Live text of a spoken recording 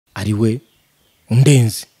ari we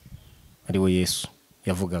undenze, ari we Yesu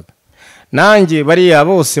yavugaga. Nanjye bariya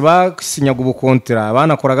bose basinyaga ubukontera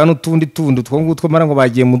banakoraga n'utundi two mara ngo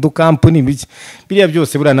bagiye mu dukampani biriya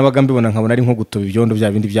byose buriya nabaga mbibona nkabona ari nko gutoba ibyondo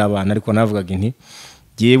bya bindi by'abana, ariko navugaga nti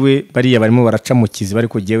jewe bariya barimo baraca mu kizi,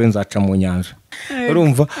 bariko jewe nzaca mu nyanja.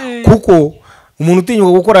 Urumva kuko umuntu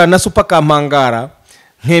utinyuka gukorana na super kampangara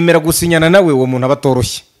nkemera gusinyana nawe, uwo muntu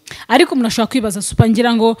abatoroshye. Ariko umuntu ashaka kwibaza super,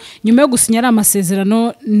 ngira ngo nyuma yo gusinya ari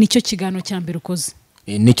amasezerano nicyo kigano cya mbere ukoze.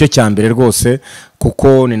 Nicyo cya mbere rwose,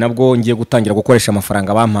 kuko ni nabwo ngiye gutangira gukoresha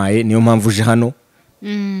amafaranga bampaye, niyo mpamvu uje hano.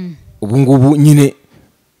 Ubu ngubu nyine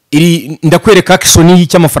iri ndakwereka action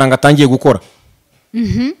y'icyo amafaranga atangiye gukora.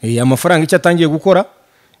 Amafaranga icyo atangiye gukora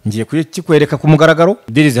ngiye kuyikwereka ku mugaragaro.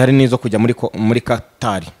 Dirizi hari nizo kujya muri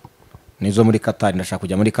Qatar. Nizo muri Qatar, ndashaka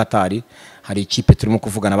kujya muri Qatar. Hari ikipe turimo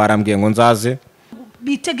kuvugana barambwiye ngo nzaze.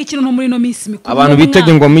 Bitege ikintu no muri no minsi mikuru. Abantu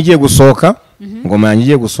bitege ngo migiye gusohoka, ngoma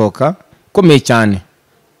yangiye gusohoka komeye cyane.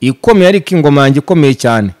 Ikomeye ariko ingoma yanjye ikomeye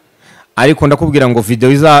cyane. Ariko ndakubwira ngo video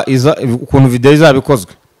ukuntu video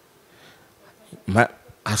izabikozwe.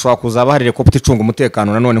 Hashobora kuzaba hari helicopter icunga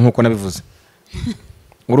umutekano nanone nkuko nabivuze.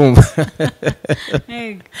 Urumva?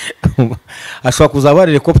 Ashobora kuzaba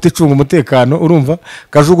hari helicopter icunga umutekano, urumva?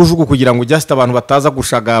 Kajugujugu kugira ngo just abantu bataza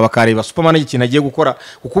gushaga bakareba Superman ikintu agiye gukora,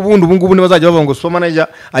 kuko ubundi ubu ngubu nibazajya bavuga ngo Superman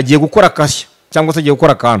agiye gukora kashya cyangwa se agiye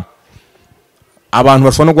gukora kantu. Abantu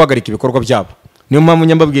bashobora no guhagarika ibikorwa byabo. Niyo mpamvu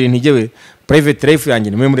nyambabwira ntigewe private life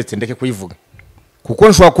yanjye nimwe muretse ndeke kuyivuga, kuko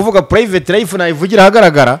nshobora kuvuga private life nayivugira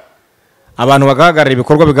hagaragara, abantu bagahagarara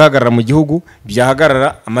ibikorwa bigahagarara mu gihugu,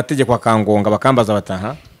 byahagarara amategeko akangonga bakambaza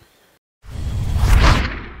bataha.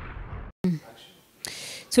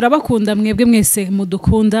 Turabakunda mwebwe mwese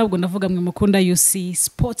mudukunda, ubwo ndavuga mwe mukunda UC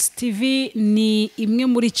Sports TV. Ni imwe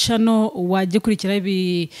muri channel wajye kurikira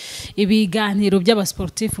ibiganiro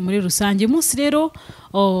by'abasportif muri rusange. Umunsi rero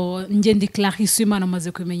nge ndi Clarisse Imana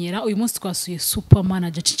amaze kumenyera. Uyu munsi twasuye super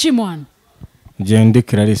manager Chichimwana. Nge ndi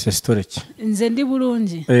Clarisse Storage. Nze ndi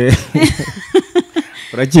Burundi.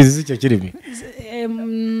 Urakizi icyo kirimi?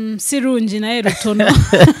 Sirungi na Erutono.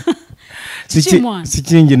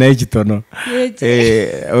 Sikingi nayo kitono.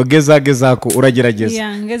 Ogeza ko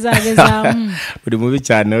uragerageza. Ngeza. Uri mubi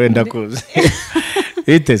cyane wenda kuze.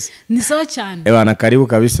 Itese. Ni sawa cyane. Bana karibu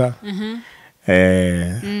kabisa.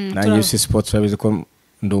 Na UC Sports babizi ko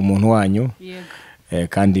ndi umuntu wanyu. Yego.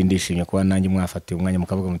 Kandi ndishimye kuba nanjye mwafatiye umwanya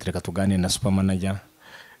mukavuga mutereka tugane na super manager.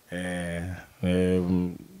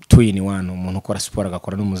 Twini wano umuntu ukora sport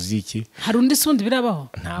agakora n'umuziki. Hari undi sundi birabaho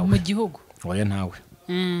mu gihugu? Oya ntawe.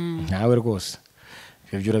 Ntawe rwose.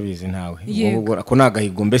 Ibyo urabizi ntawe. Ko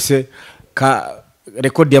nagahigo mbese ka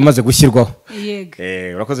record yamaze gushyirwaho. Yego.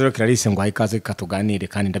 Urakoze rero Clarisse ngo hayikaze katuganire,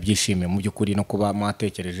 kandi ndabyishimiye mu byukuri no kuba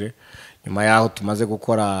mwatekereje nyuma yaho tumaze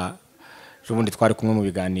gukora ubundi twari kumwe mu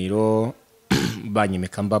biganiro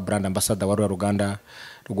banyimekamba brand ambassador wa Ruganda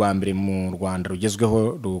rwa mbere mu Rwanda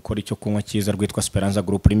rugezweho rukora icyo kunywa cyiza rwitwa Speranza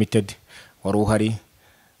Group Limited, wari uhari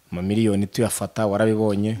mu miliyoni tuyafata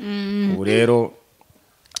warabibonye. Ubu rero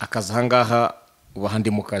akazi hangaha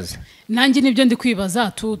ubahandi mu kazi. Nanjye nibyo ndi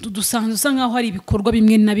kwibaza, dusanzwe usanga aho hari ibikorwa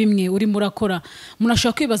bimwe na bimwe uri murakora,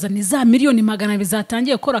 munashaka kwibaza ni za miliyoni 200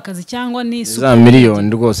 bizatangiye gukora akazi cyangwa ni za miliyoni?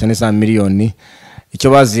 Rwose ni za miliyoni.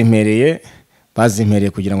 Icyo bazimpereye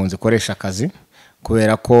kugira ngo nzikoreshe akazi,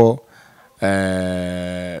 kubera ko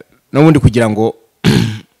n'ubundi kugira ngo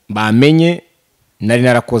bamenye nari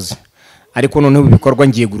narakoze, ariko noneho ibikorwa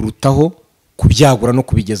ngiye gurutaho kubyagura no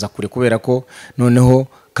kubigeza kure, kubera ko noneho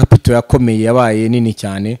capital yakomeye yabaye nini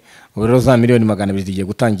cyane. Ubu rero za miliyoni 200 zigiye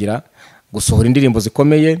gutangira gusohora indirimbo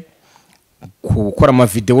zikomeye, gukora ama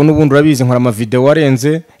video. N'ubundi urabizi nkora ama video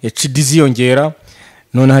warenze HD ziyongera.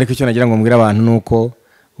 None hari icyo nagira ngo mbwira abantu nuko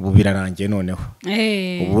ubu birarangiye noneho.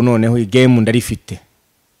 Ubu noneho igame ndarifite.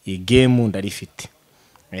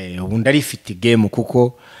 Ubu ndarifite game,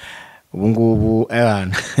 kuko ubu ngubu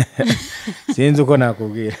abana sinzi uko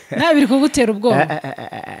nakubwira. Nabiri kugutera ubwoba.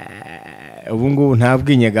 Ubu ngubu nta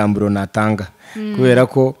bwinyegambiro natanga, kubera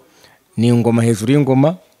ko ni ingoma hejuru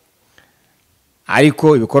y'ingoma.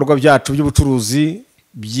 Ariko ibikorwa byacu by'ubucuruzi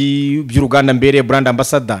by'uruganda mbere brand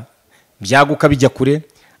ambassador byaguka bijya kure,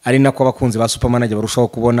 ari nako abakunzi ba super manager barushaho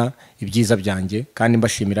kubona ibyiza byanjye, kandi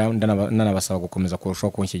mbashimira ndanabasaba gukomeza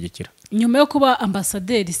kurushaho kunshyigikira. Nyuma yo kuba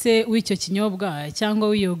ambassadeur se w'icyo kinyobwa cyangwa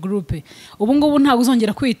w'iyo groupe, ubu ngubu nta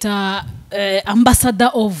uzongera kwita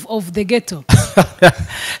ambassador of the ghetto?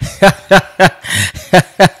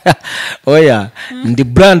 Oya, ndi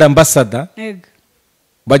brand ambassador.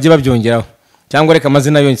 Bajye babyongeraho, cyangwa reka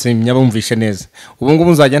amazina yose nyabumvishe neza. Ubu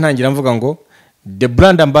ngubu nzajya ntangira mvuga ngo the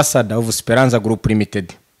brand ambassador of Speranza Group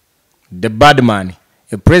Limited, the bad man,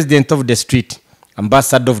 a president of the street,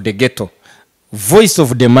 ambassador of the ghetto, voice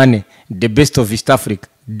of the money, the best of East Africa,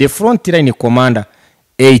 the frontline commander,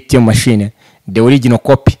 ATM machine, the original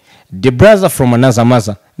copy, the brother from another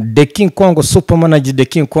mother, the King Kongo super manager, the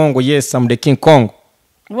King Kongo. Yes, I'm the King Kongo.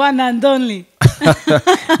 One and only.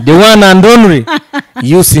 The one and only.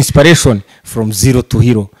 Use inspiration from zero to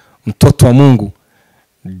hero. Mtoto wa Mungu.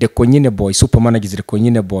 The Konyine boy, super manager is the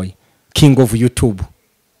Konyine boy, king of YouTube,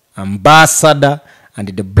 ambassador and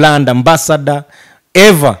the brand ambassador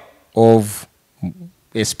ever of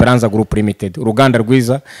Esperanza Group Limited. Uruganda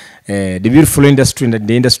rwiza, the beautiful industry and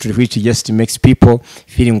the industry which just makes people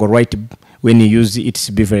feeling all right when you use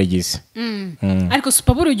its beverages. Ariko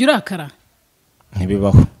supaburu ujurakara.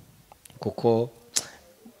 Ntibibaho. Kuko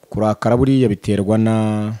kurakara buriya biterwa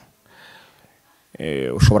na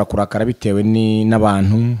ushobora kurakara bitewe ni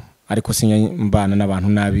n'abantu, ariko mbana n'abantu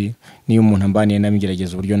nabi. Niyo umuntu ambaniye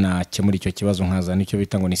namigerageza uburyo nakemura icyo kibazo nkaza nicyo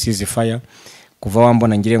bita ngo ni seize fire. Kuva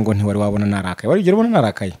wambona ngire ngo ntiwari wabona narakaye, wari ugera ubona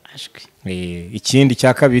narakaye. Ikindi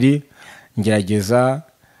cya kabiri ngerageza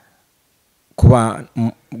kuba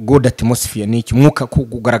good atmosphere, ni umwuka,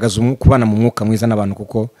 kugaragaza kubana mu mwuka mwiza n'abantu,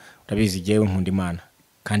 kuko urabizi jewe nkunda Imana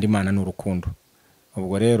kandi Imana ni urukundo.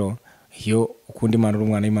 Ubwo rero iyo ukunda Imana uri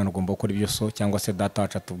umwana w'Imana ugomba gukora ibyo so cyangwa se data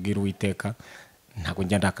wacu atubwira Uwiteka, ntago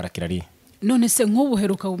njya ndakarakira ari. None se nk'ubu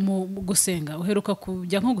uheruka mu gusenga, uheruka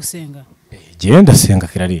kujya nko gusenga? Je ndasenga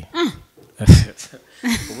kirari.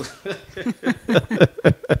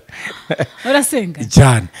 Urasenga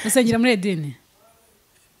cyane? Usengera muri idini?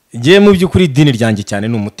 Je mu by'ukuri idini ryanjye cyane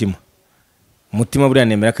ni umutima. Umutima buriya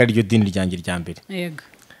nemera ko ari ryo dini ryanjye rya mbere. Yego.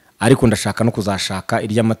 Ariko ndashaka no kuzashaka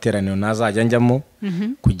iry'amateraniro nazajya njyamo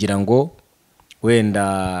kugira ngo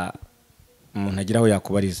wenda umuntu agira aho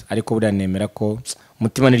yakubariza. Ariko buriya nemera ko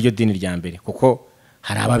umutima ni ryo dini rya mbere, kuko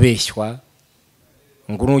hari ababeshywa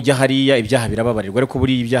ngo nujya hariya ibyaha birababarirwa, ariko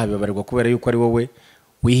buriya ibyaha bibabarirwa kubera yuko ari wowe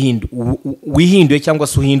wihinduye cyangwa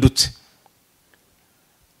se uhindutse.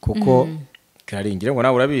 Kuko kiraringira ngo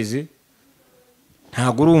nawe urabizi,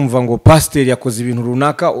 ntago urumva ngo pastor yakoze ibintu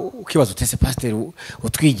runaka ukibaza utese pastor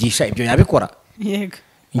utwigisha ibyo yabikora. Yego.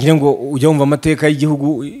 Ngire ngo ujya wumva amateka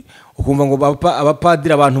y'igihugu ukumva ngo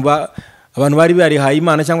abapadiri abantu bari barihaye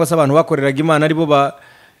Imana cyangwa se abantu bakoreraga Imana aribo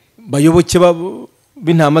bayoboke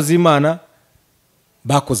b'intama z'Imana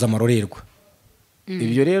bakoze amarorerwa.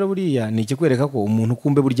 Ibyo rero buriya ni ikikwereka ko umuntu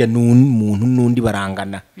kumbe burya n'umuntu n'undi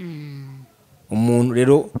barangana. Umuntu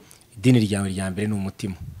rero idini ryawe rya mbere ni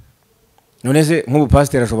umutima. None se nk'ubu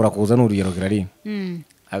pastor ashobora kuza n'urugero kirari,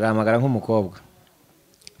 agamagara nk'umukobwa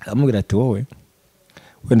akamubwira ati wowe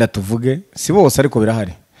wenda tuvuge si bose ariko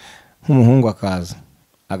birahari, nk'umuhungu akaza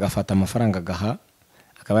agafata amafaranga agaha,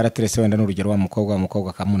 akaba yaraterese wenda n'urugero wa mukobwa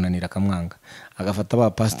akamunanira akamwanga, agafata ba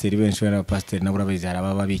pastor benshi wenda pastor nabura babizi hari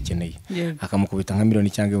ababa bikeneye, akamukubita nka miliyoni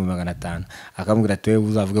cyangwa 500, akamubwira ati wewe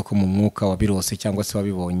uzavuge ko mu mwuka wabirose cyangwa se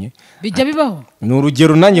wabibonye. Bijya bibaho? Ni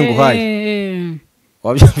urugero nanjye nguhaye.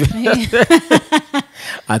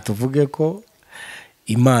 Atuvuge ko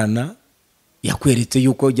Imana yakweretse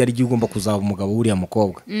yuko yari ugomba kuzaba umugabo wuriya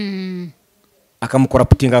mukobwa, akamukora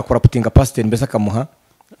putinga pastor mbese akamuha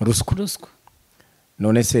ruswa.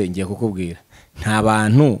 None se ngiye kukubwira nta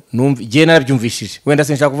bantu je narabyumvishije, wenda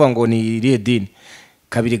se nshaka kuvuga ngo ni irihe dini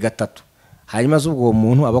kabiri gatatu, hanyuma z'ubwo uwo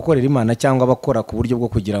muntu abakorera Imana cyangwa abakora ku buryo bwo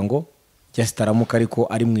kugira ngo jasitaramuka ariko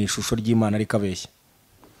ari mu ishusho ry'Imana ariko abeshya.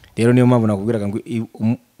 Rero niyo mpamvu nakubwiraga ngo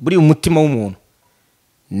buri umutima w'umuntu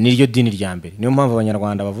niryo dini rya mbere. Niyo mpamvu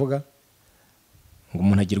abanyarwanda bavuga ngo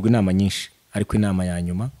umuntu agirwa inama nyinshi ariko inama ya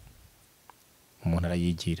nyuma umuntu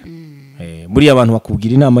arayigira. Buriya abantu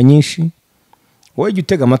bakubwira inama nyinshi, wowe jya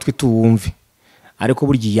utega amatwi tuwumve, ariko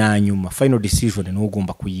burya ya nyuma final decision ni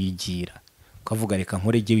ugomba kuyigira, ukavuga reka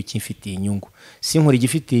nkore giye ikimfitiye inyungu. Si nkore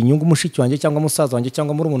igifitiye inyungu mushiki wanjye cyangwa musaza wanjye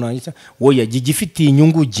cyangwa muri umuntu wanjye, wowe yagiye igifitiye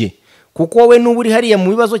inyungu je, kuko wowe n'uburi hariya mu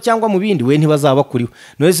bibazo cyangwa mu bindi we ntibazaba kuriho.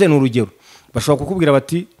 None se n'urugero bashobora kukubwira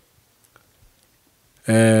bati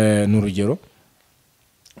n'urugero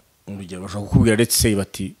bashobora kukubwira let's say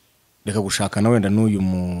bati reka gushakana wenda n'uyu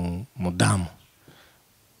mudamu,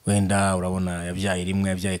 wenda urabona yabyaye rimwe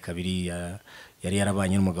yabyaye kabiri, yari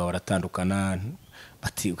yarabanye n'umugabo baratandukana,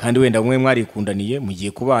 bati kandi wenda mwe mwarikundaniye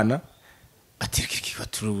mugiye kubana, bati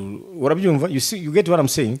urabyumva, you get what I'm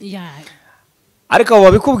saying? Yeah. Ariko abo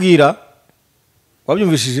babikubwira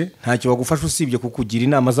wabyumvishije ntacyo bagufasha usibye kukugira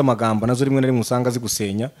inama z'amagambo, nazo rimwe na rimwe usanga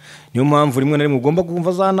zigusenya. Niyo mpamvu rimwe na rimwe ugomba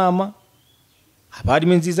kumva za nama,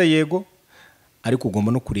 abarimo nziza yego, ariko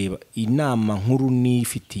ugomba no kureba inama nkuru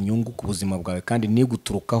nifite inyungu ku buzima bwawe kandi ni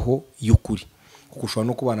guturukaho y'ukuri, kuko ushobora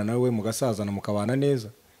no kubana nawe mu gasazana mukabana neza,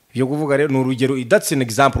 ibyo kuvuga rero ni urugero that's an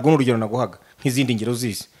example rwo n'urugero naguhaga nk'izindi ngero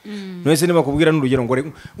zisi none niba kubwira n'urugero ngo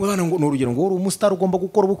ni urugero ngo uri umustar ugomba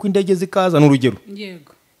gukora ubukwe indege zikaza n'urugero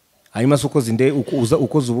yego hanyuma se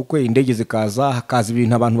ukoze ubukwe indege zikaza hakaza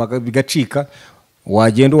ibintu abantu bigacika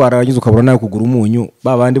wagenda wararangiza ukabura nawe kugura umunyu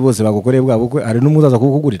babandi bose bagukoreye bwa bukwe ari n'umuzaza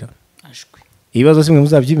kukugurira ibibazo simwe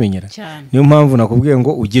muzabyimenyera niyo mpamvu nakubwiye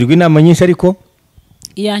ngo ugirwa inama nyinshi ariko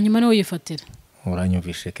iya nyuma niwe yifatira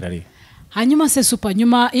uranyumvishe Clarisse hanyuma se super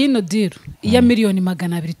nyuma y'ino deal iya miliyoni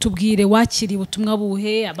 200 tubwire wakiriye ubutumwa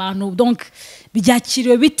buhe abantu donc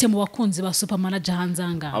byakiriwe bite mu bakunzi ba super manager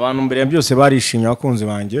hanzanga abantu mbere ya byose barishimye abakunzi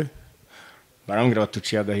banjye barambwira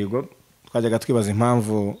batuciye agahigo twajyaga twibaza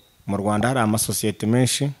impamvu mu Rwanda hari amasosiyete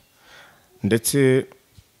menshi ndetse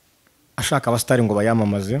ashaka abastari ngo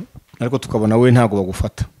bayamamaze ariko tukabona we ntago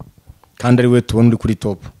bagufata kandi ari we tubona uri kuri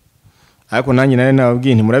top ariko nanjye nari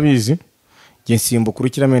nababwiye nti murabizi nge nsimbuka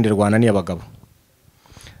urukiramende Rwanda ni abagabo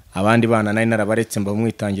abandi bana nari narabaretse mba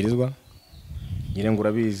mwitangirizwa ngire ngo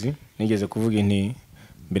urabizi nigeze kuvuga inti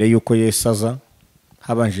mbere yuko Yesu aza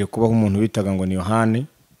habanje kubaho umuntu bitaga ngo ni Yohane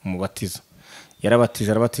umubatiza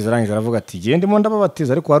yarabatije arangije aravuga ati gende mo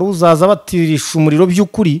ndababatiza ariko hari uzaza batirisha umuriro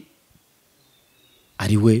by'ukuri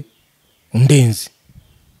ari we undenze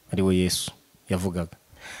ari we Yesu yavugaga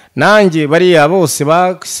nanjye bariya bose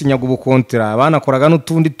basinyaga ubukontera banakoraga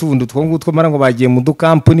n'utundi two ngutwo mara ngo bagiye mu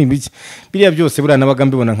dukampani biriya byose buriya nabaga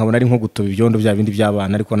mbibona nkabona ari nko gutoba ibyondo bya bindi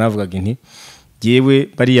by'abana ariko navugaga inti jewe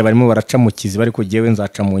bariya barimo baraca mu kiziba ariko jewe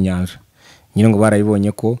nzaca mu nyanja nyine ngo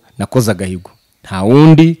barayibonye ko nakoze agahigo nta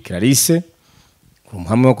wundi Clarisse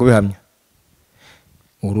umuhamya wo kubihamya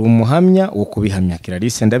uri umuhamya wo kubihamya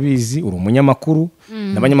Clarisse ndabizi uri umunyamakuru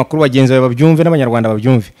n'abanyamakuru bagenzi bawe babyumve n'abanyarwanda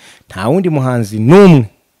babyumve nta wundi muhanzi numwe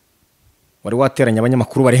wari wateranya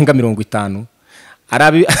abanyamakuru barenga 50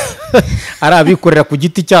 arabikorera ku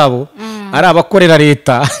giti cyabo ari abakorera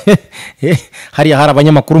leta hari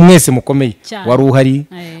abanyamakuru mwese mukomeye wari uhari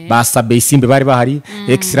basabe isimbe bari bahari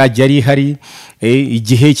extra yari hari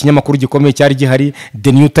igihe ikinyamakuru gikomeye cyari gihari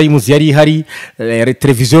The New Times yari hari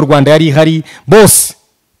televiziyo Rwanda yari hari bose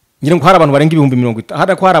ngira ngo hari abantu barenga 200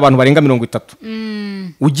 hari ko hari abantu barenga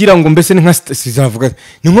 30 ugira ngo mbese ni nka sizavuga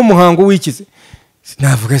ni nko muhango wikize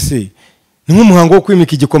sinavuga se ni nko muhango wo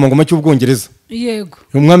kwimika igikomangoma cy'Ubwongereza yego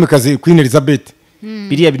umwamikazi Queen Elizabeth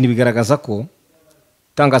biriya bintu bigaragaza ko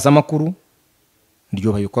tangazamakuru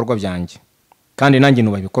ndyo bayikorwa byanjye kandi nanjye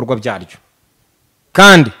nuba ibikorwa byaryo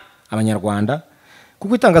kandi abanyarwanda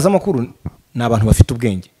kuko itangazamakuru ni abantu bafite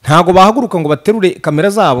ubwenge ntago bahaguruka ngo baterure kamera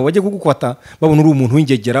zabo bajye kugukwata babona uri umuntu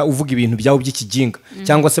w'ingegera uvuga ibintu byawo by'ikijinga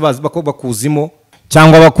cyangwa se bazi bakuzimo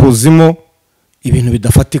cyangwa bakuzimo ibintu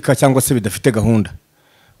bidafatika cyangwa se bidafite gahunda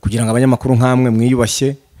kugira ngo abanyamakuru nkamwe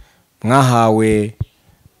mwiyubashye mwahawe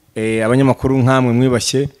abanyamakuru nkamwe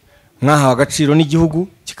mwibashye mwahawe agaciro n'igihugu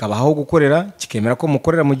kikabaho gukorera kikemera ko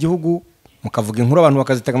mukorera mu gihugu mukavuga inkuru abantu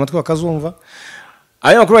bakazitega amatwi bakazumva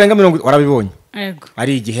abanyamakuru barenga 70 warabibonye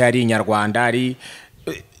ari igihe ari Inyarwanda ari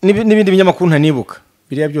n'ibindi binyamakuru ntanibuka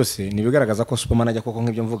biriya byose nibigaragaza ko super manager koko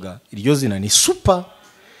nk'ibyo mvuga iryo zina ni super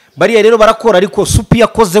bariya rero barakora ariko super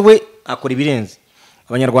yakoze we akora ibirenze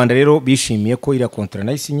abanyarwanda rero bishimiye ko iriya contrat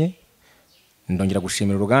nayisinye ndongera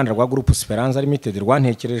gushimira uruganda rwa Group Esperance Limited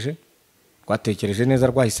rwatekereje neza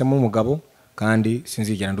rwahisemo umugabo kandi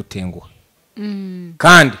sinzigera ndutenguha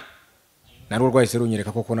kandi narwo rwahise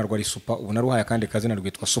runyereka koko narwo ari super ubu naruhaye kandi kazina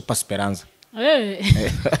rwitwa Super Esperance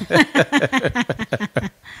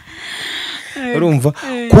urumva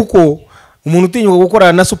kuko umuntu utinyuka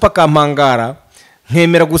gukorana na Super Kampangara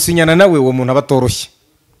nkemera gusinyana nawe uwo muntu abatoroshye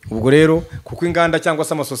ubwo rero kuko inganda cyangwa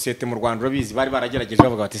se amasosiyete mu Rwanda urabizi bari baragerageje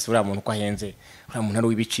bavuga bati uriya muntu ko ahenze uriya muntu ari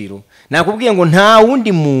w'ibiciro nakubwiye ngo nta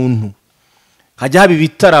wundi muntu hajya haba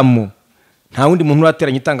ibitaramo nta wundi muntu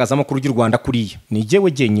urateranya itangazamakuru ry'u Rwanda kuriya ni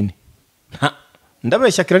jewe jenyine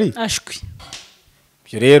ndabeshya Clarisse ashwi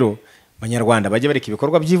byo rero abanyarwanda bajye bareka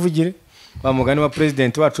ibikorwa byivugire ba mugani wa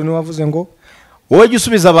president wacu ni wavuze ngo wowe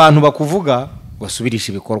gisubiza abantu bakuvuga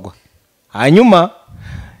wasubirisha ibikorwa hanyuma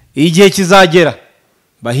igihe kizagera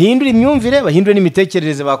bahindura imyumvire bahindura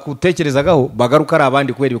n'imitekerereze bakutekerezagaho bagaruka ari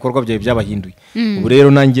abandi kubera ibikorwa byawe byabahinduye ubu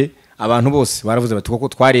rero nanjye abantu bose baravuze bati koko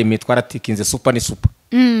twaremeye twaratikinze super ni super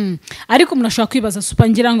ariko umuntu ashobora kwibaza super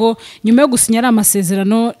ngira ngo nyuma yo gusinya ari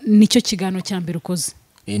amasezerano nicyo kigano cya mbere ukoze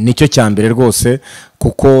nicyo cya mbere rwose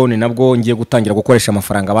kuko ni nabwo ngiye gutangira gukoresha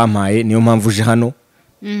amafaranga bampaye niyo mpamvu uje hano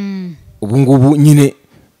ubu ngubu nyine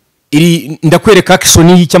iri ndakwereka action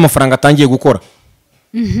y'icyo amafaranga atangiye gukora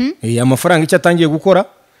amafaranga icyo atangiye gukora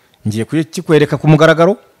ngiye kukwereka ku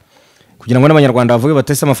mugaragaro kugira ngo n'abanyarwanda bavuge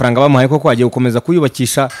batese amafaranga bamuhaye koko agiye gukomeza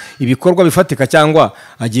kuyubakisha ibikorwa bifatika cyangwa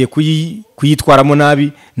agiye kuyitwaramo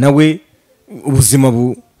nabi nawe ubuzima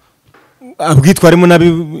abwitwaremo nabi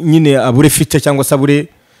nyine abure fice cyangwa se abure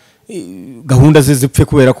gahunda ze zipfe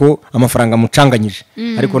kubera ko amafaranga amucanganyije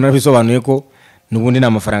ariko narabisobanuye ko nubundi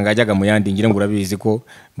nta mafaranga yajyaga mu yandi ngira ngo urabizi ko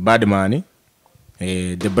Badman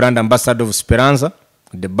the brand ambassador of Speranza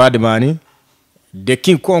the Badman the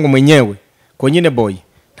King Kong mwenyewe ko nyine boy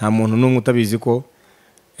nta muntu n'umwe utabizi ko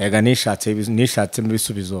ega nishatse mu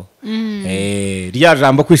bisubizo rya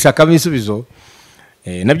jambo kwishaka mu bisubizo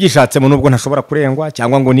nabyishatsemo nubwo ntashobora kurengwa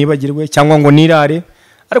cyangwa ngo nibagirwe cyangwa ngo nirare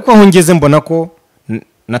ariko aho ngeze mbona ko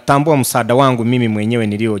natambua msaada wangu mimi mwenyewe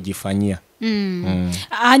niliyojifanyia.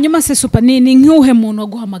 Hanyuma se Super ni nk'uhe muntu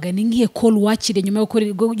waguhamagara ni nk'ihe call wakire nyuma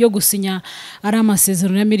yo gusinya ari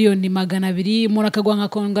amasezerano ya miliyoni 200 murakagwa nka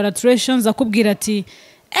congratulations akubwira ati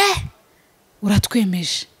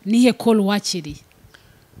uratwemeje nihe call wakiriye?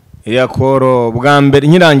 Ya call bwa mbere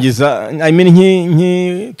nkirangiza I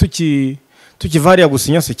mean tukivaria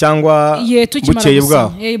gusinya se cyangwa bukeye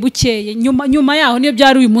bwaho bukeye nyuma yaho niyo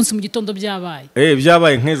byari uyu munsi mu gitondo byabaye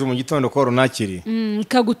byabaye nk'ejo mu gitondo call nakiriye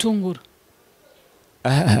ikagutungura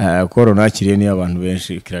call nakiriye ni abantu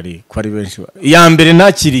benshi kirari ko ari benshi ya mbere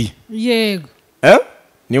nakiriye yego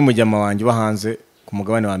niyo mujyama wanjye bahanze ku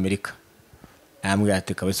mugabane wa Amerika yambwiye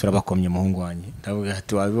ati kabese urabakomye muhungu wanjye ndavuga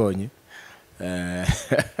ati wabibonye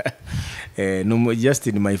no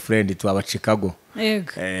Justin my friend to Chicago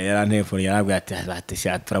yarantefone yarabwiye ati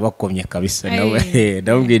turabakomye kabisa nawe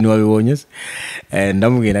ndamubwiye ni wabibonye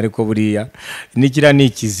ndamubwiye ariko buriya nikira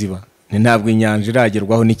nikiziba ntabwo inyanja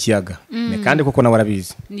iragerwaho n'ikiyaga kandi koko nawe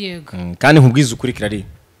arabizi yego kandi nkubwiza ukuri kirari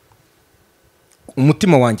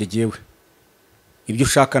umutima wanjye jewe ibyo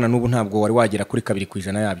ushakana n'ubu ntabwo wari wagera kuri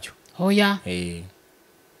 2% yabyo hoya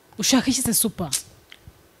ushaka iki se Super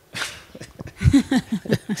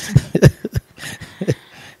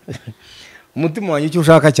umutima wanjye icyo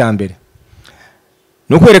ushaka cyambere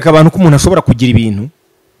no kwereka abantu ko umuntu ashobora kugira ibintu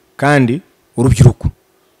kandi urubyiruko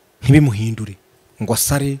ntibimuhindure ngo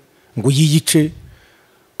asare ngo yiyice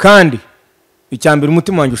kandi icyambere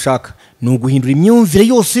umutima wanjye ushaka no guhindura imyumvire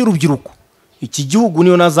yose y'urubyiruko iki gihugu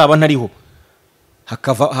niyo nazaba ntariho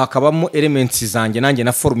hakabamo elements zanjye nanjye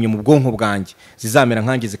na forumye mu bwonko bwanjye zizamera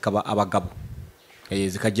nkanjye zikaba abagabo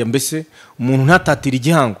zikajya mbese umuntu ntatatira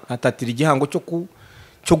igihango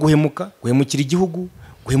cyo guhemukira igihugu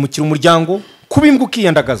guhemukira umuryango kubimbwa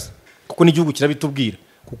ukiyandagaza kuko n'igihugu kirabitubwira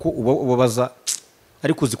kuko ubabaza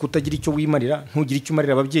ariko uzi kutagira icyo wimarira ntugire icyo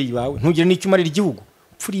umarira ababyeyi bawe ntugire n'icyo umarira igihugu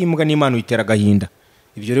pfurimbwa n'Imana uyitera agahinda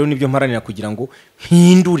ibyo rero nibyo mparanira kugira ngo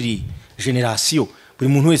mpindure generation buri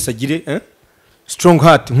muntu wese agire strong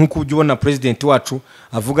heart nkuko ubona president wacu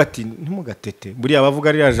avuga ati ntimugatete buri abavuga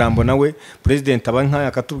ari jambo nawe president abankaya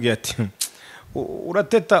akatubwira ati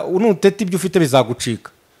urateta unutete ibyo ufite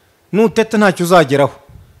bizagucika nutete ntacyo uzageraho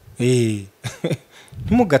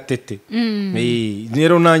ntimugatete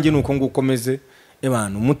rero nanjye nuko ngukomeze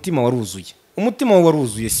abantu umutima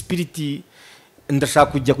waruzuye spirit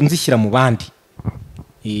ndashaka kujya nzishyira mu bandi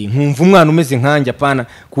nkumva umwana umeze nkanjye apana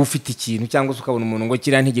kuba ufite ikintu cyangwa se ukabona umuntu ngo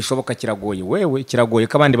kiriya ntigishoboka kiragoye wewe kiragoye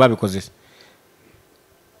ko abandi babikoze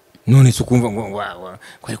none se ukumva ngo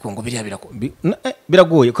ariko ngo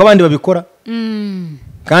biragoye ko abandi babikora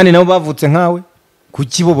kandi nabo bavutse nkawe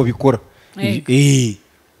kuki bo babikora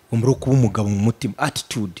umuro kuba umugabo mu mutima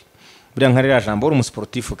attitude buriya nkarira jambo uri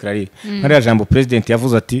umusportif kirari nkarira jambo president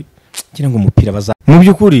yavuze ati ngira ngo umupira baza mu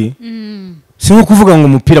byukuri si nko kuvuga ngo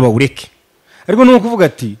umupira bawureke ariko no kuvuga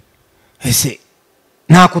ati ese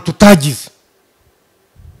ntako tutagize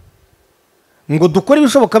ngo dukora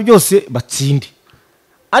ibishoboka byose batsinde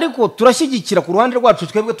ariko turashyigikira ku ruhande rwacu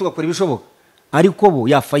twebwe tugakora ibishoboka ariko bo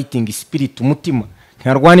ya fighting spirit umutima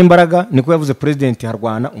ntarwana imbaraga niko yavuze president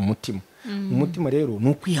harwana umutima umutima rero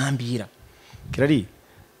no kwihambira kirari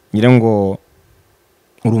ngira ngo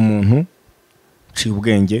uri umuntu ciye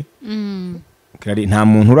ubwenge kirari nta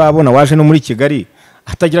muntu urabona waje no muri Kigali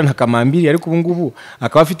atagira ntakamambiri ariko ubu ngubu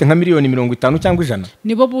akaba afite nka miliyoni 50 cyangwa 100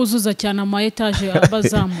 nibo buzuza cyane ama etage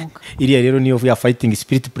abazamuka iriya rero niyo ya fighting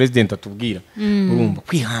spirit president atubwira urumva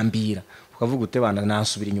kwihambira ukavuga ute bana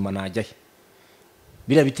nasubira inyuma najya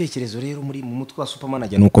bira bitekerezo rero muri mu mutwe wa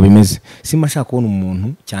supermanager nuko bimeze sima shaka kubona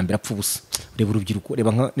umuntu cyambira apfubusa reba urubyiruko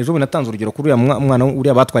reba nka nejo binatanze urugero kuri umwana uri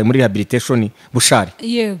abatwaye muri rehabilitation bushari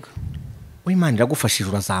yego Imana iragufashije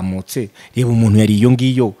urazamutse reba umuntu yari iyo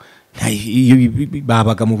ngiyo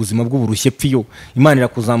babaga mu buzima bw'uburushye pfiyo Imana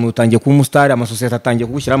irakuzamuye utangiye kuba umustar amasosiyete atangiye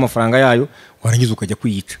kugushyira amafaranga yayo warangiza ukajya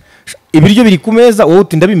kwiyica ibiryo biri ku meza wowe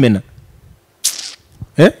uti ndabimena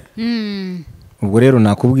ubwo rero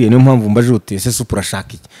nakubwiye niyo mpamvu mbaje uti ese Super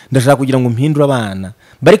urashaka iki ndashaka kugira ngo mpindure abana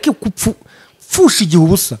bareke kupfusha igihe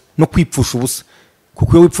ubusa no kwipfusha ubusa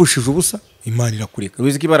kuko iyo wipfushije ubusa Imana irakureka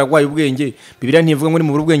ubizi ko baragwaye ubwenge Bibiliya ntivuga ngo ni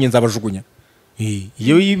mu ubwenge nzabajugunya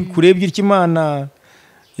iyo kurebye ikimana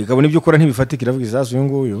ikabona ibyo ukora ntibifatika iravuga izazo uyu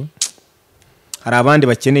nguyu hari abandi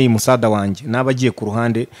bakeneye umusada wanjye n'abagiye ku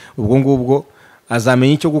ruhande ubwo ngubwo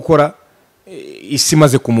azamenya icyo gukora isi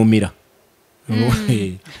maze kumumira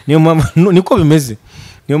niyo mpamvu niko bimeze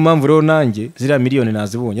niyo mpamvu rero nanjye ziriya miliyoni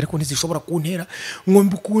nazibonye ariko ntizishobora kuntera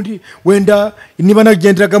ngomba ukundi wenda niba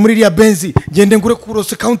nagenderaga muri iriya benzi ngende ngure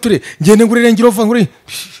kurose countre ngende ngure Range Rover ngure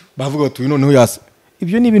bavuga bati noneho yasa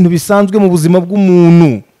ibyo ni ibintu bisanzwe mu buzima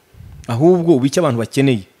bw'umuntu ahubwo ubicye abantu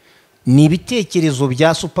bakeneye ni ibitekerezo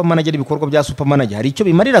bya super manager ibikorwa bya super manager hari icyo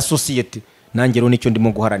bimarira society nanjye rero nicyo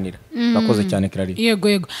ndimo guharanira bakoze cyane Clarisse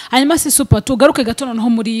yego hanyuma si super tugaruke gato noneho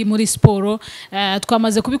muri siporo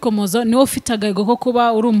twamaze kubikomoza niwo ufite agahigo ko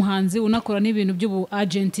kuba uri umuhanzi unakora n'ibintu by'ubu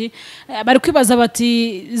agent bari kwibaza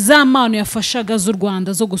bati za mpano yafashaga z'u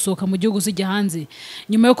Rwanda zo gusohoka mu gihugu zijya hanze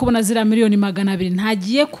nyuma yo kubona zira miliyoni 200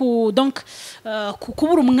 ntagiye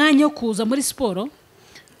kubura umwanya wo kuza muri siporo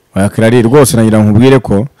Clarisse rwose nagira nkubwire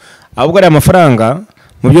ko ahubwo ari amafaranga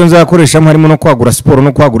mu byo nzakoresha harimo no kwagura siporo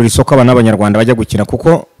no kwagurira isoko abana b'Abanyarwanda bajya gukina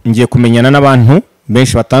kuko ngiye kumenyana n'abantu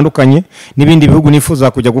benshi batandukanye n'ibindi bihugu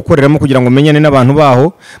nifuza kujya gukoreramo kugira ngo menyane n'abantu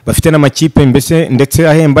baho bafite n'amakipe mbese ndetse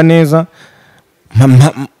ahemba neza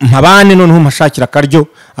mpabane noneho mashakira karyo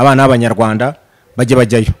abana b'Abanyarwanda bajye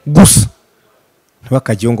bajyayo gusa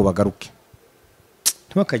ntibakajyeyo ngo bagaruke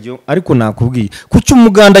ntibakajyeyo ariko nakubwiye kuki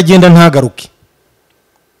umuganda agenda ntagaruke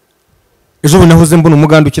ejo nahoze mbona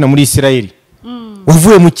umuganda ukina muri Israel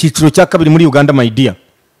wavuye mu cyiciro cya kabiri muri Uganda my dear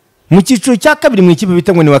mu cyiciro cya kabiri mu ikipe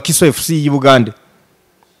bita ngo ni wa Kiso FC y'Uganda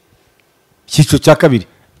cyiciro cya kabiri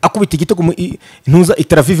akubita igitego intuza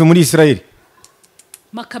Tel Aviv muri Israel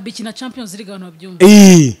Maccabi kina Champions League abantu babyumva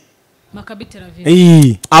Maccabi Tel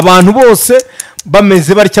Aviv abantu bose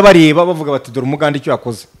bameze barya bareba bavuga bati dore umuganda icyo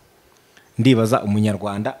yakoze ndibaza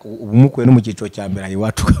umunyarwanda ubumukuye no mu cyiciro cya mbere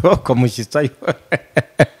iwacu bakamushyitsayo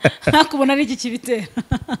nakubona n'iki kibitera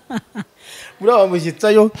muri aba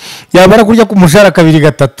mushyitsayo yabara kurya ku mushara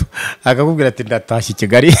 2-3 akakubwira ati ndatashye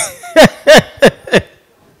Kigali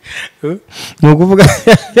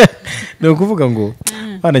no kuvuga ngo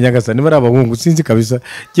bana Nyagasani bari abahungu sinzi kabisa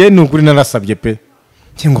je n'ukuri narasabye pe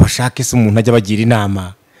ngo bashake se umuntu ajya bagira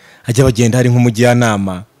inama ajya bagenda hari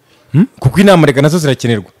nk'umujyanama kuko inama reka nazo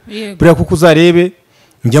zirakenerwa buriya kuko uzarebe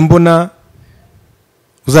njya mbona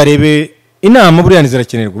uzarebe inama buriya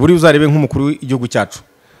zirakenerwa buri uzarebe nk'umukuru w'igihugu cyacu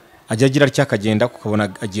ajya agira cyakagenda kukabona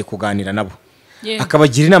agiye kuganira nabo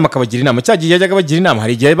akabagira inama cyagiye yajyaga bagira inama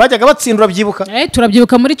hari igihe bajyaga batsindura byibuka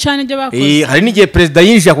turabyibuka muri cyane ibyo bakoze hari n'igihe president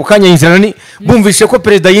yinjiye ako kanya yinjirana bumvishe ko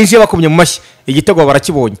president yinjiye bakomye mu mashyi igitego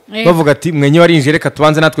barakibonye bavuga ati mwenye warinjiye reka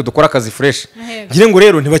tubanze natwe dukora akazi fresh ngire ngo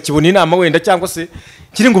rero ntibakibona inama wenda cyangwa se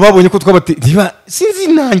ngire ngo babonye ko twabati sinzi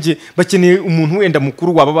nanjye bakeneye umuntu wenda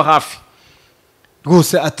mukuru wababa hafi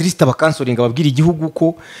rwose at least abakansoringa babwira igihugu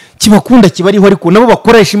ko kibakunda kibariho ariko nabo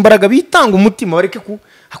bakoresha imbaraga bitanga umutima bareke ku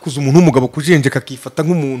hakuza umuntu w'umugabo kujenjeka akifata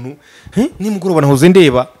nk'umuntu nimugoroba nahoze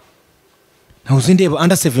ndeba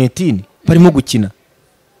under 17 barimo gukina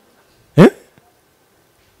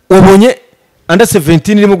ubonye under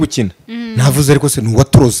 17 irimo gukina navuze ariko se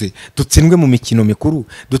nuwaturoze dutsindwe mu mikino mikuru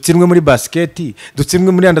dutsindwe muri basket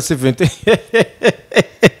dutsindwe muri under 17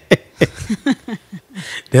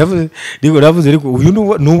 Ravuze ariko uyu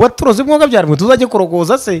nuwaturoze mwoga byarimo tuzajye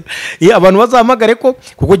korogoza se abantu bazahamagare ko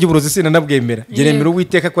kuko giburoze sina nabwemera geremera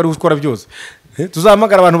uwiteka ko ari ukora byose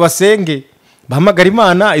tuzahamagara abantu basenge bahamagara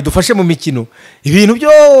Imana idufashe mu mikino ibintu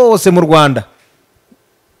byose mu Rwanda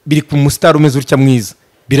biri ku mustar umeze urya mwiza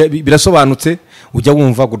birasobanutse ujya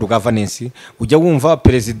wumva good governance ujya wumva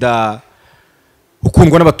president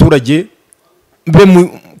ukundwa n'abaturage be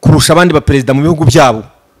kurusha abandi ba president mu bihugu byabo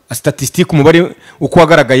statistique umubare uko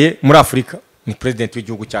wagaragaye muri Afrika ni president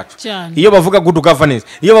w'igihugu cyacu iyo bavuga good governance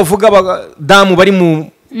iyo bavuga abadamu bari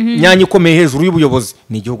mu myanya ikomeye hejuru y'ubuyobozi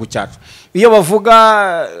ni igihugu cyacu iyo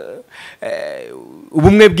bavuga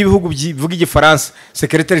ubumwe bw'ibihugu bivuga igifaransa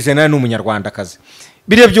secrétaire général n'umunyarwanda kazi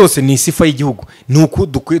biriya byose ni isifa y'igihugu nuko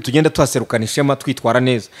tugenda twaserukana ishema twitwara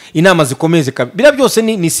neza inama zikomeye biriya byose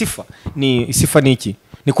ni isifa ni isifa niki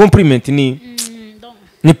ni compliment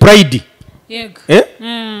ni pride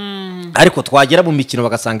ariko twagera mu mikino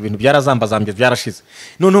bagasanga ibintu byarazambazambye byarashize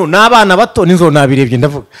noneho n'abana bato ninzo nabirebye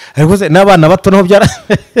ndavuga ariko se n'abana bato naho byara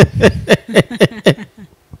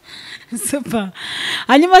super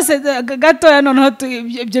hanyuma se gatoya noneho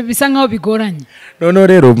ibyo bisa nkaho bigoranye noneho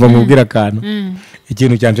rero mva mubwira akantu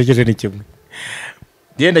ikintu cyanjekeje ni kimwe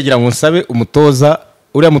ndagira ngo nsabe umutoza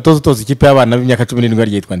uriya mutoza utoza ikipe y'abana b'imyaka 17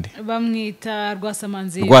 ari yitwa nde bamwita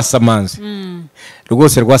Rwasamanzi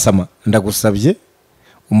rwose Rwasama ndagusabye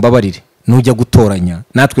umbabarire nujya gutoranya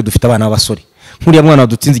natwe dufite abana b'abasore nkuriya mwana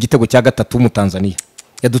wadutsinze igitego cya gatatu w'umutanzaniya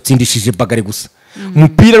yadutsindishije bagare gusa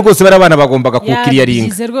umupira rwose bari abana bagombaga kuwukiriya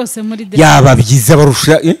ringa yababyize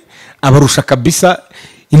abarusha kabisa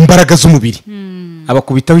imbaraga z'umubiri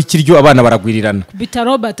abakubitaho ikiryo abana baragwirirana kubita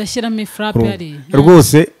Robert ashyiramo ifrape yari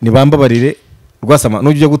rwose nibambabarire rwasama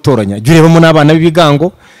nujya gutoranya jya urebamo n'abana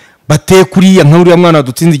b'ibigango bateye kuriya nk'uriya mwana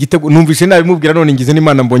wadutsinze igitego numvishe nabimubwira none ngize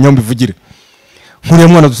n'Imana mbonye aho mbivugire nkuriya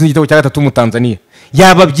mwana wadutsinze igitego cya gatatu w'umutanzaniya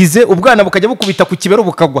yababyize ubwana bukajya bukubita ku kibero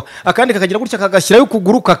bukagwa akandi kakagira gutya kagashyirayo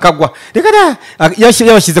ukuguru kakagwa reka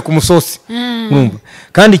yabashyize ku musosi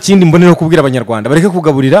kandi ikindi mbonera kubwira abanyarwanda bareke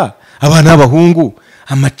kugaburira abana b'abahungu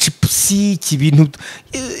amacipusi ibintu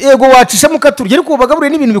yego wacishamo ukaturya ariko bagaburire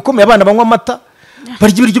n'ibintu bikomeye abana banywa amata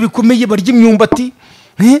barya ibiryo bikomeye barya imyumbati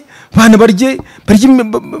abana barya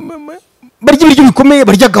ibiryo bikomeye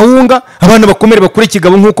barya gahunga abana bakomere bakure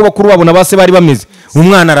kigabo nk'uko bakuru babo na base bari bameze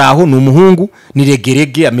umwana araho ni umuhungu ni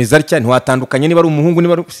regerege ameze atya ntiwatandukanye niba ari umuhungu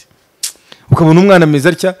niba ari ukabona umwana ameze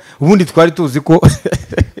atya ubundi twari tuzi ko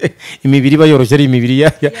imibiri iba yoroshye ari imibiri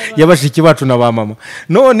y'abashiki bacu na ba mama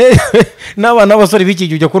none n'abana b'abasore b'iki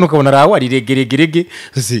gihe ujya kubona ukabona araho ari regerege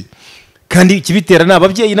kandi ikibitera ni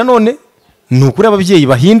ababyeyi nanone ni ukuri ababyeyi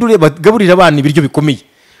bahindure bagaburira abana ibiryo bikomeye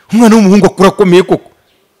umwana w'umuhungu akura akomeye koko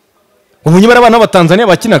ubunye bari abana b'Abatanzaniya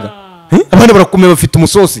bakinaga abana barakomeye bafite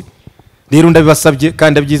umusosi rero ndabibasabye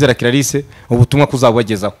kandi abyizera Clarisse ubutumwa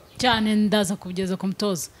kuzabubagezaho cyane ndaza kubigeza ku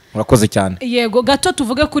mutoza urakoze cyane yego gato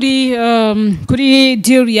tuvuge kuri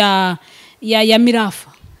deal ya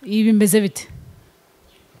Mirafa ibi bimeze bite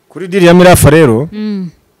kuri deal ya Mirafa rero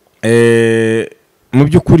mu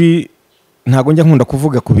by'ukuri ntago njya nkunda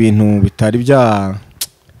kuvuga ku bintu bitari bya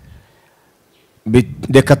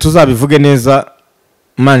reka tuzabivuge neza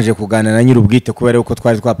manje kuganira na nyir'ubwite kubera yuko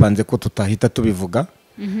twari twapanze ko tutahita tubivuga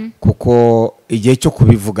kuko igihe cyo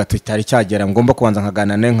kubivuga tutari cyagera ngomba kubanza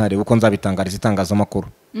nkaganira nawe nkareba uko nzabitangariza itangazamakuru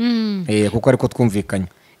kuko ariko twumvikanye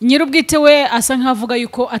nyir'ubwite we asa nkavuga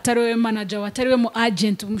yuko atari we manager atari we mu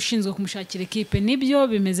agent umushinzwe kumushakira equipe nibyo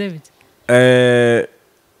bimeze bite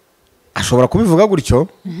ashobora kubivuga gutyo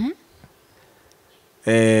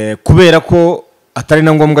kubera ko atari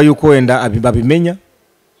na ngombwa yuko wenda babimenya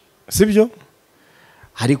sibyo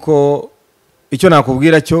ariko icyo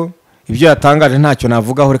nakubwira cyo ibyo yatangaje ntacyo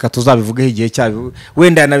navugaho reka tuzabivugeho igihe cyabyo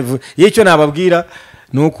wenda icyo nababwira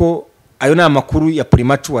ni uko ayo ni amakuru ya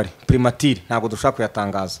primatire ntabwo dushaka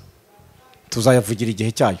kuyatangaza tuzayavugira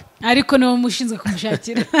igihe cyayo ariko niwe mushinzwe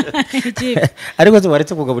kumushakira ariko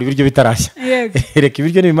tubaretse kugabura ibiryo bitarashya reka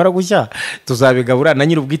ibiryo nibimara gushya tuzabigabura na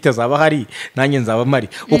nyir'ubwite azaba hari nanjye nzaba mpari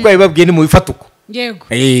uko yabibabwiye ni mu bifatuko yego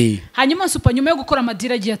hanyuma supa nyuma yo gukora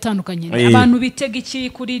amadira agiye atandukanye abantu bitega iki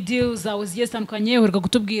kuri deal zawe zigiye zitandukanye uherwa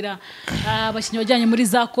gutubwira abakinnyi bajyanye muri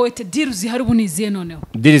za kote deal zihari ubu niziye noneho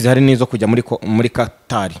deal zihari nizo kujya muri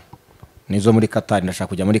Qatar nizo muri Qatar ndashaka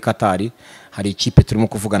kujya muri Qatar hari ikipe turimo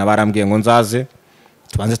kuvugana barambwiye ngo nzaze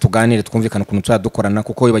tubanze tuganire twumvikana ukuntu tuzadukorana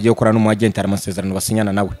kuko iyo bagiye gukorana n'umu agent hari amasezerano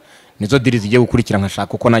basinyana nawe nizo deal zigiye gukurikira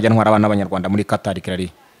nkashaka uko najya ntwara abana b'Abanyarwanda muri Qatar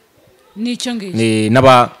Clarisse nicyo ngicyo ni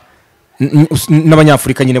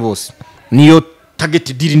n'abanyafurika nyine bose niyo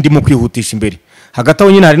target deal ndimo kwihutisha imbere hagati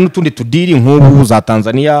aho nyine hari n'utundi tudiri nk'ubu za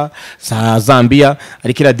Tanzania za Zambia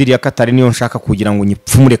ariko ira deal ya Qatar niyo nshaka kugira ngo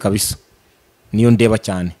nyipfumure kabisa niyo ndeba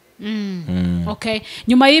cyane okay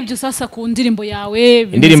nyuma y'ibyo sasa ku ndirimbo yawe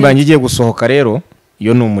indirimbo yanjye igiye gusohoka rero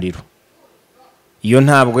iyo ni umuriro iyo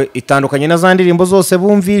ntabwo itandukanye na za ndirimbo zose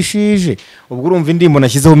bumvishije ubwo urumva indirimbo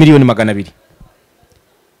nashyizeho 200,000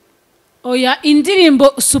 oya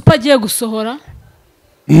indirimbo super agiye gusohora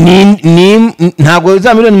ntabwo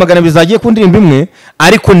za 200,000 zagiye ku ndirimbo imwe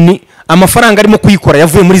ariko ni amafaranga arimo kuyikora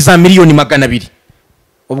yavuye muri za 200,000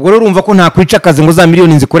 ubwo rero urumva ko nta kwica akazi ngo za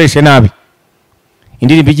miliyoni nzikoreshe nabi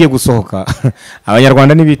indirimbo igiye gusohoka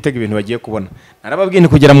abanyarwanda nibitega ibintu bagiye kubona narababwiye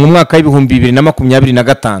kugera mu mwaka w'ibihumbi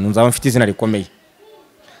 2025 nzaba mfite izina rikomeye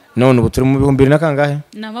none ubu turi mu bihumbi 20 na kangahe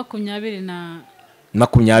na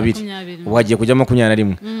 20 ubu hagiye kujya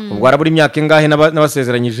 21 ubwo arabura imyaka ingahe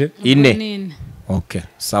n'abasezeranyije 4 okay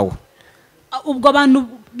sawa ubwo abantu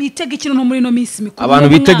bitega ikintu no muri no minsi mikuru abantu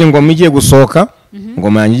bitega ingoma igiye gusohoka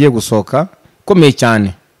ingoma yanjye igiye gusohoka ikomeye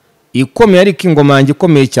cyane ikomeye ariko ingoma yanjye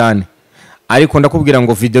ikomeye cyane ariko ndakubwira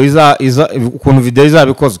ngo video ukuntu video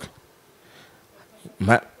izabikozwe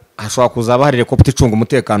hashobora kuzaba hari helicopter icunga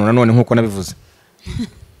umutekano nanone nkuko nabivuze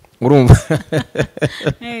urumva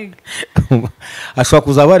ashobora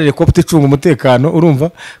kuzaba hari helicopter icunga umutekano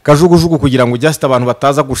urumva kajugujugu kugira ngo just abantu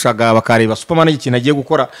bataza gushaga bakareba Superman ikintu agiye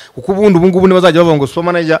gukora kuko ubundi ubungubu ne bazajya bavuga ngo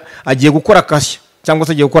Superman agiye gukora kashya cyangwa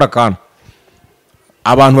se agiye gukora kantu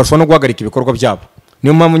abantu bashobora no guhagarika ibikorwa byabo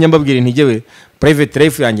niyo mpamvu nyambabwira intigewe private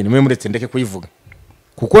life yanjye nimwe muretse ndeke kuyivuga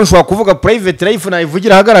kuko nshobora kuvuga private life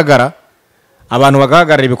nayivugira ahagaragara abantu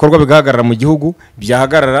bagahagarara ibikorwa bigahagarara mu gihugu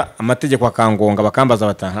byahagarara amategeko akangonga bakambaza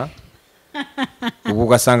bataha ubu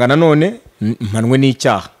ugasanga nanone mpanwe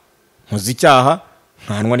n'icyaha nkoze icyaha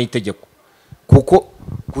nkanwa n'itegeko kuko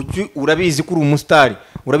urabizi ko uri umusitari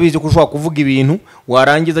urabizi ko ushobora kuvuga ibintu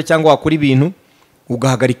warangiza cyangwa wakora ibintu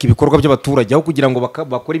ugahagarika ibikorwa by'abaturage aho kugira ngo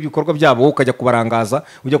bakore ibikorwa byabo ukajya kubarangaza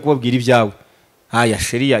ujya kubabwira ibyawe haya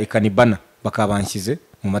sheria ikanibana bakabanshyize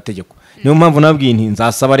mu mategeko niyo mpamvu nabwiye nti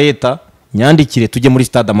nzasaba leta nyandikire tujye muri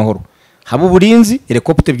stade Amahoro haba uburinzi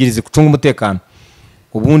helicopter ebyiri zikucunga umutekano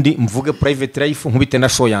ubundi mvuge private life nkubite na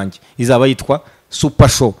show yanjye izaba yitwa super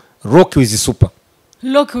show rock with super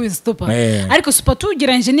ariko super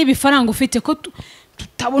tugeranje n'ibifaranga ufite ko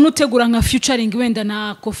tutabona utegura nka featuring wenda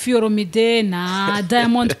na Koffi Olomide na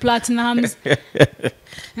Diamond Platnumz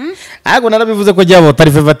Ago narabivuze ko ryabo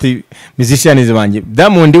tari favorite musicians banjye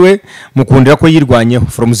Diamond we mukundira ko yirwanyeho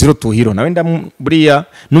from zero to hero nawe ndaburiya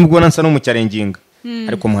nubwo nansa no mu cyarenginga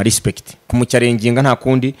ariko mu respect ku mu cyarenginga nta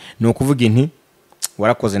kundi ni ukuvuga inti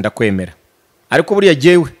warakoze ndakwemera ariko buriya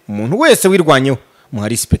jewe umuntu wese wirwanyeho mu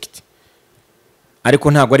respect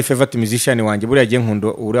ariko ntago ari favorite musician wanjye buriya giye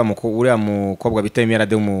nkundo uriya mukobwa bita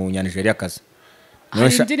Emirade mu Nigeria kazi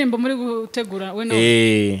hari indirimbo muri gutegura we no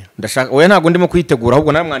ndashaka oya ntago ndimo kuyitegura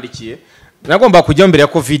ahubwo namwandikiye nagomba kujya mbere ya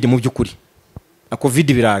covid mu byukuri na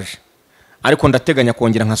covid biraje ariko ndateganya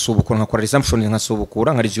kongera nkasubukura nkakora resumption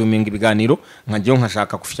nkasubukura nka resuming ibiganiro nkagiye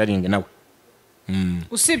nkashaka kufyaringa nawe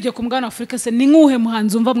usibye ku mugana Afrika se ni nkuhe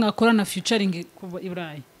muhanzi umva mwakorana featuring ku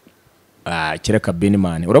Iburayi kireka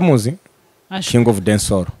Benimane uramuzi King of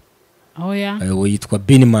Dancehall oya uwo yitwa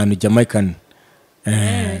Benimane Jamaican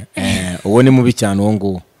uwo ni mubi cyane uwo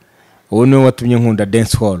nguwo uwo niwe watumye nkunda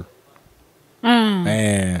Dancehall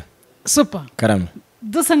super karame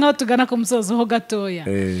dusa nkaho tugana ku musozo ho gatoya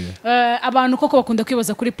abantu koko bakunda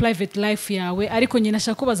kwibaza kuri private life yawe ariko nyine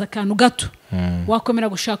nashaka kubaza akantu gato wakomera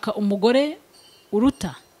gushaka umugore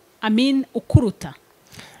uruta ukuruta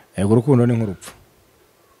urukundo ni nk'urupfu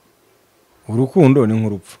urukundo ni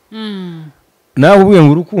nk'urupfu nawe ubuye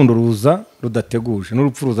ngo urukundo ruza rudateguje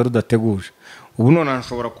n'urupfu ruza rudateguje ubu none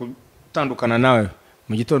nshobora gutandukana nawe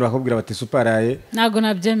mu gitondo bakubwira bati suparaye ntago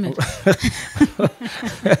nabyemera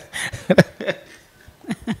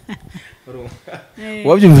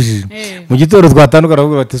wabyumvishije mu gitondo twatandukana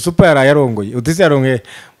bakubwira bati suparaye yarongoye utise yarongoye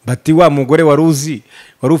bati wa mugore wari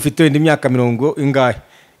ufite indi myaka 40 ingahe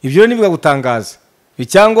ibyo nibiga gutangaza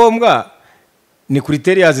icyangombwa ni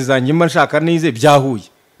criterias zanjye mba nshaka nize byahuye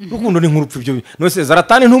rukundo ni nk'urupfu ibyo nose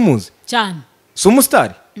Zaratani ntumuzi cyane si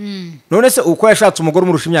umusitari none se uko yashatse umugore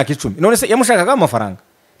umurusha imyaka 10 none se yamushakaga amafaranga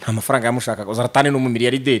nta mafaranga yamushakaga Zaratani no mu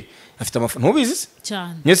miliyarderi afite amafaranga ntubizi se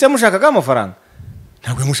cyane nyese yamushakaga amafaranga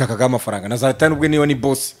ntabwo yamushakaga amafaranga na Zaratani ubwe niyo ni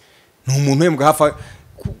boss ni umuntu yembwa hafa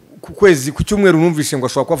ku kwezi ku cyumweru numvishe ngo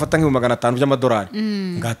ashobora kubafata $500 by'amadolari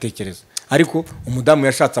ngatekereza ariko umudamu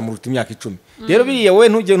yashatse amuruta imyaka 10 rero biriya we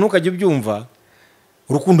ntukajye ubyumva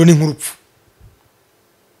urukundo ni nk'urupfu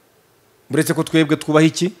buretse ko twebwe twubaha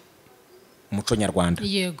iki umuco nyarwanda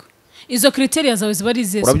yego izo criteria zawe ziba ari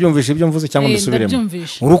zese urabyumvisha ibyo mvuze cyangwa ndasubiremo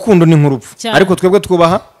urukundo ni nk'urupfu ariko twebwe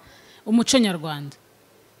twubaha umuco nyarwanda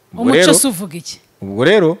umuco suvuga iki ubwo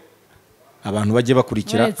rero abantu bagiye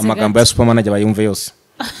bakurikira amagambo ya supermanager bayumve yose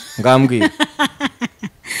ngambwira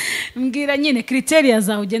mbwira nyine criteria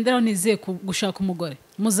zawe ugenderaho nize gushaka umugore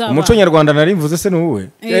muzaba umuco nyarwanda nari mvuze se nuwe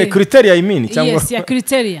criteria cyangwa yes ya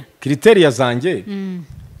criteria zanjye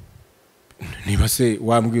niba se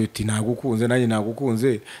wambwiye uti nagukunze nanjye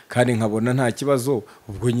nagukunze kandi nkabona nta kibazo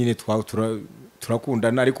ubwo nyine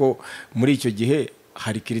turakundana ariko muri icyo gihe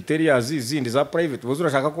hari criteria zindi za private bozo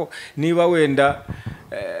urashaka ko niba wenda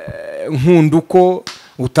nkunda uko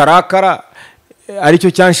utarakara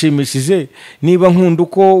aricyo cyanshimishije niba nkunda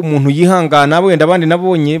uko umuntu yihangana wenda abandi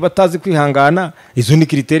nabonye batazi kwihangana izo ni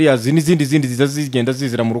criteria n'izindi zigenda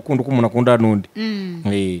zizira mu rukundo ko umuntu akunda n'undi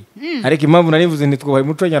ariko impamvu narivuze ntitwabaye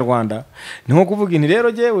umuco nyarwanda ni nko kuvuga inti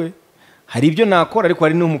rero jewe hari ibyo nakora ariko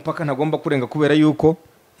hari n'umupaka ntagomba kurenga kubera yuko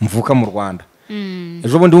mvuka mu Rwanda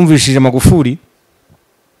ejo bundi wumvishije Magufuli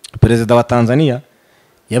perezida wa Tanzania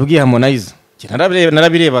yabwiye Harmonize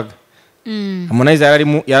narabirebaga Harmonize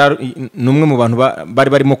numwe mu bantu bari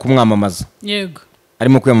barimo kumwamamaza yego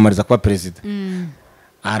arimo kwiyamamariza kuba perezida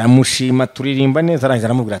aramushima turirimba neza arangije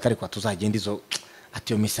aramubwira ati ariko tuzagenda izo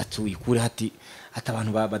ati yo misatsi uyikure hati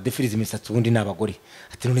abantu badefiriza imisatsi ubundi n'abagore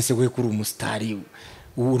ati none se kuri umusitari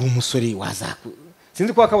uri umusore wazaku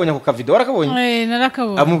sinzi ko akabonye ku kavideo warakabonye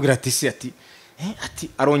narakabonye amubwira ati se ati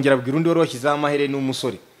arongera abwira undi wari washyizeho amahere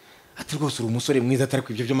n'umusore ati rwose uri umusore mwiza atari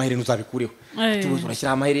ku ibyo by'amahereni uzabikureho ati rwose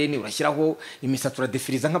urashyiraho amahereni urashyiraho imisatsi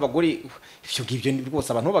uradefiriza nk'abagore ibyo ngibyo ni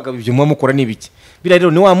rwose abantu b'abagabo ibyo muba mukora ni ibiki biriya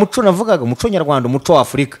rero ni wa muco navugaga umuco nyarwanda umuco wa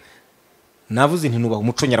Afurika navuze nti nubaha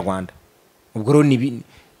umuco nyarwanda ubwo rero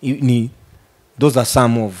ni those are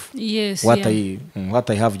some of what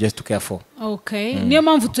I have just to care for. Okay. Niyo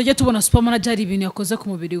mpamvu tujye tubona super manager ari ibintu yakoze ku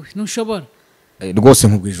mubiri we ntushobora rwose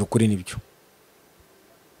nkubwije ukuri nibyo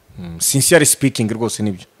sincerely speaking rwose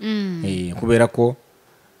nibyo kubera ko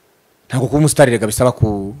ntabwo kuba umusitari rega bisaba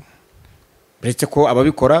ku beretse ko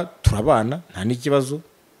ababikora turabana nta n'ikibazo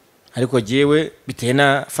ariko jewe bitewe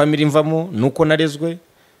na family mvamo nuko narezwe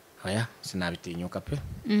aya sinabitinyuka pe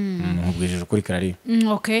nkubwije ukuri Clarisse.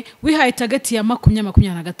 Okay, wihaye target ya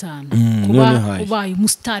 2025 kuba ubaye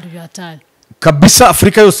umusitari yatari kabisa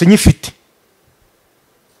Afrika yose nyifite.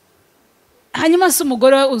 Hanyuma se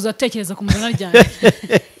umugore uzatekereza ku muzana ryane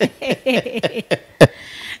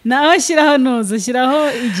nawe shyiraho noza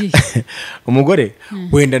shyiraho igihe umugore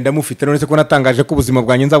wenda ndamufite none se ko natangaje ko ubuzima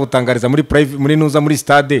bwanjye nzabutangariza muri private muri nuza muri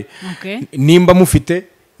stade. Nimba mufite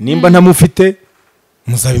nimba ntamufite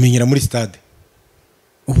muzabimenyera muri stade.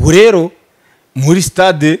 Ubwo rero muri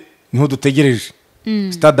stade niho dutegereje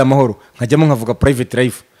stade Amahoro nkajyamo nkavuga private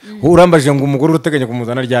life. Urambaje ngo umugore uruteganya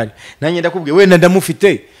kumuzana ryari nanjye ndakubwiye wenda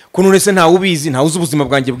ndamufite ko none se ntawe ubizi ntawe uzi ubuzima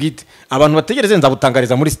bwanjye bwite abantu bategereze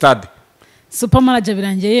nzabutangariza muri stade. Super manager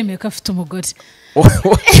birangiye yemeye ko afite umugore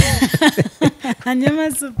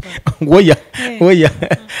hanyuma super oya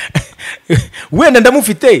wenda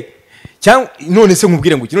ndamufite cyangwa none se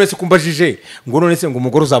nkubwire ngo none se kumbajije ngo none se ngo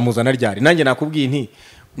umugore uzamuzana ryari nanjye nakubwiye nti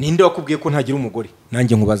ninde wakubwiye ko ntagira umugore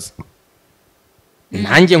nanjye nkubaza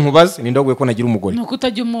ninde wakubwiye ko ntagira umugore nuko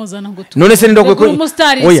utajya umuzana ngo none se ninde wakubwiye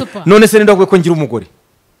ko none se ninde wakubwiye ko ngira umugore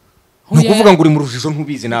nukuvuga ngo uri mu rujijo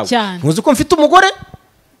ntubizi nawe ntuzi ko mfite umugore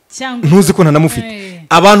ntuzi ko ntanamufite.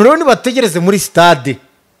 Abantu rero nibategereze muri stade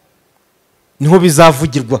niho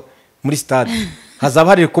bizavugirwa muri stade hazaba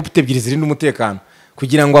hari helicopter ebyiri zirinda umutekano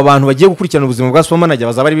kugira ngo abantu bagiye gukurikirana ubuzima bwa super manager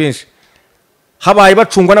bazaba ari benshi habaye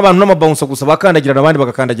bacungwa n'abantu n'amabounce gusa bakandagira abandi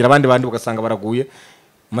bagakandagira abandi bagasanga baraguye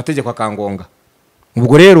amategeko akangonga.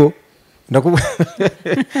 Ubwo rero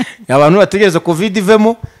abantu bategereza covid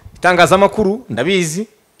ivemo itangaza makuru ndabizi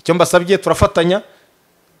icyo mbasabye turafatanya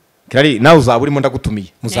Clarisse nawe uzaba urimo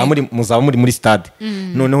ndagutumiye muzaba muri stade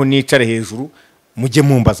noneho nicare hejuru mujye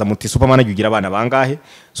mumbaza muti super manager ugira abana bangahe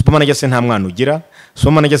super manager se nta mwana ugira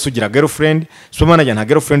super manager se ugira girlfriend super manager nta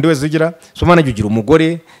girlfriend wese ugira super manager ugira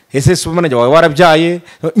umugore ese super manager wawe warabyaye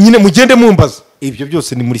nyine mugende mumbaza ibyo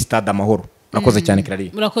byose ni muri stade Amahoro. Murakoze cyane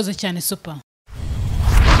Clarisse. Murakoze cyane super.